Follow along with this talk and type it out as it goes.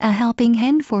a helping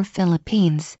hand for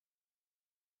Philippines.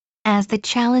 As the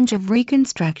challenge of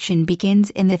reconstruction begins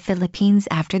in the Philippines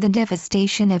after the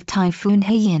devastation of Typhoon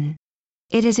Haiyan,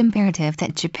 it is imperative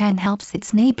that Japan helps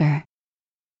its neighbor.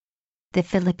 The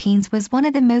Philippines was one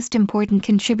of the most important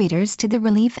contributors to the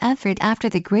relief effort after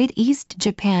the Great East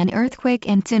Japan earthquake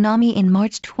and tsunami in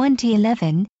March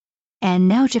 2011, and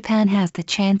now Japan has the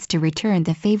chance to return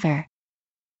the favor.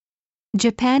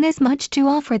 Japan has much to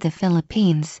offer the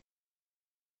Philippines.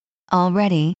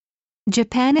 Already,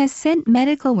 Japan has sent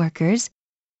medical workers,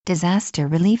 disaster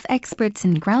relief experts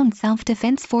and ground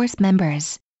self-defense force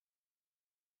members.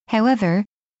 However,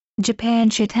 Japan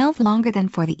should help longer than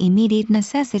for the immediate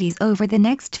necessities over the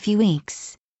next few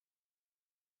weeks.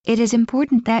 It is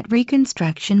important that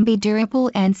reconstruction be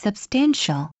durable and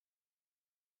substantial.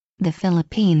 The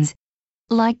Philippines,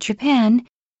 like Japan,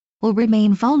 will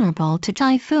remain vulnerable to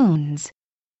typhoons.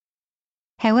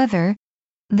 However,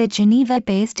 the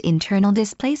Geneva-based Internal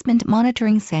Displacement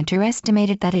Monitoring Center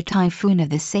estimated that a typhoon of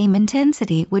the same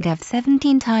intensity would have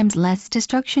 17 times less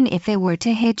destruction if it were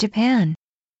to hit Japan.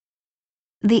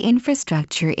 The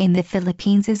infrastructure in the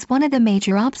Philippines is one of the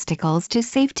major obstacles to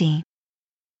safety.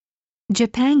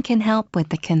 Japan can help with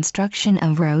the construction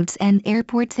of roads and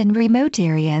airports in remote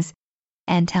areas,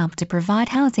 and help to provide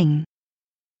housing.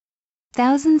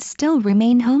 Thousands still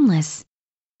remain homeless,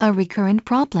 a recurrent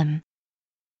problem.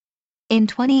 In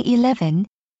 2011,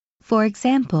 for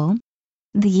example,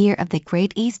 the year of the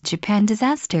Great East Japan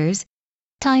disasters,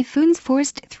 typhoons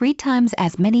forced 3 times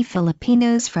as many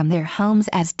Filipinos from their homes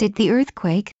as did the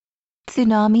earthquake,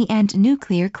 tsunami and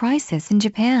nuclear crisis in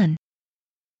Japan.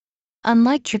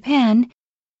 Unlike Japan,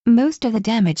 most of the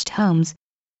damaged homes,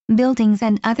 buildings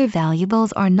and other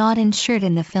valuables are not insured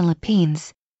in the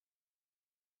Philippines.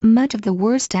 Much of the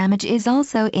worst damage is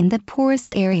also in the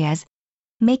poorest areas,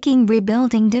 making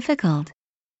rebuilding difficult,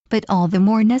 but all the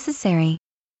more necessary.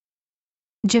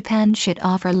 Japan should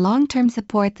offer long-term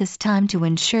support this time to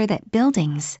ensure that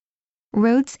buildings,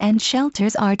 roads and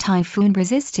shelters are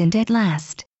typhoon-resistant at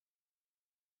last.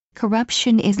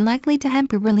 Corruption is likely to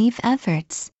hamper relief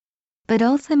efforts, but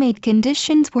also make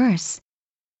conditions worse.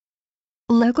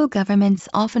 Local governments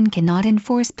often cannot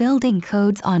enforce building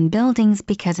codes on buildings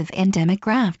because of endemic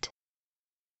graft.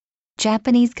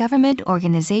 Japanese government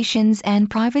organizations and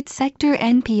private sector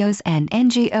NPOs and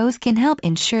NGOs can help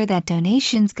ensure that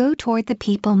donations go toward the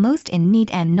people most in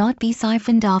need and not be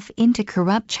siphoned off into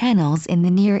corrupt channels in the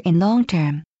near and long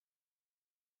term.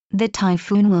 The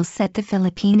typhoon will set the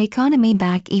Philippine economy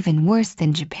back even worse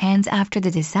than Japan's after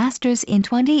the disasters in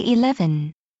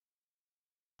 2011.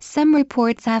 Some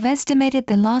reports have estimated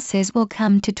the losses will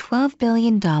come to $12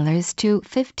 billion to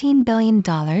 $15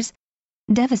 billion,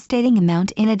 devastating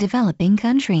amount in a developing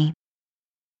country.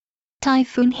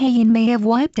 Typhoon Haiyan may have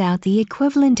wiped out the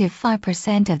equivalent of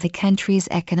 5% of the country's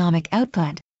economic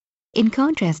output, in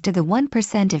contrast to the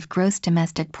 1% of gross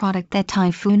domestic product that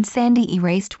Typhoon Sandy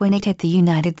erased when it hit the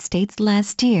United States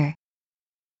last year.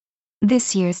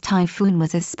 This year's typhoon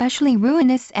was especially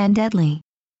ruinous and deadly,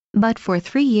 but for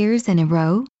 3 years in a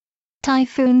row,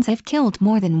 typhoons have killed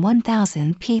more than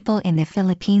 1,000 people in the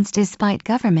Philippines despite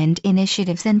government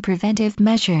initiatives and preventive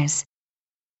measures.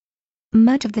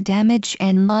 Much of the damage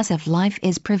and loss of life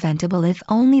is preventable if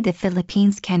only the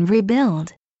Philippines can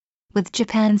rebuild, with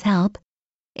Japan's help,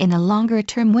 in a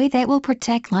longer-term way that will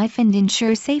protect life and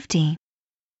ensure safety.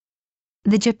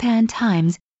 The Japan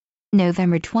Times,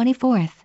 November 24.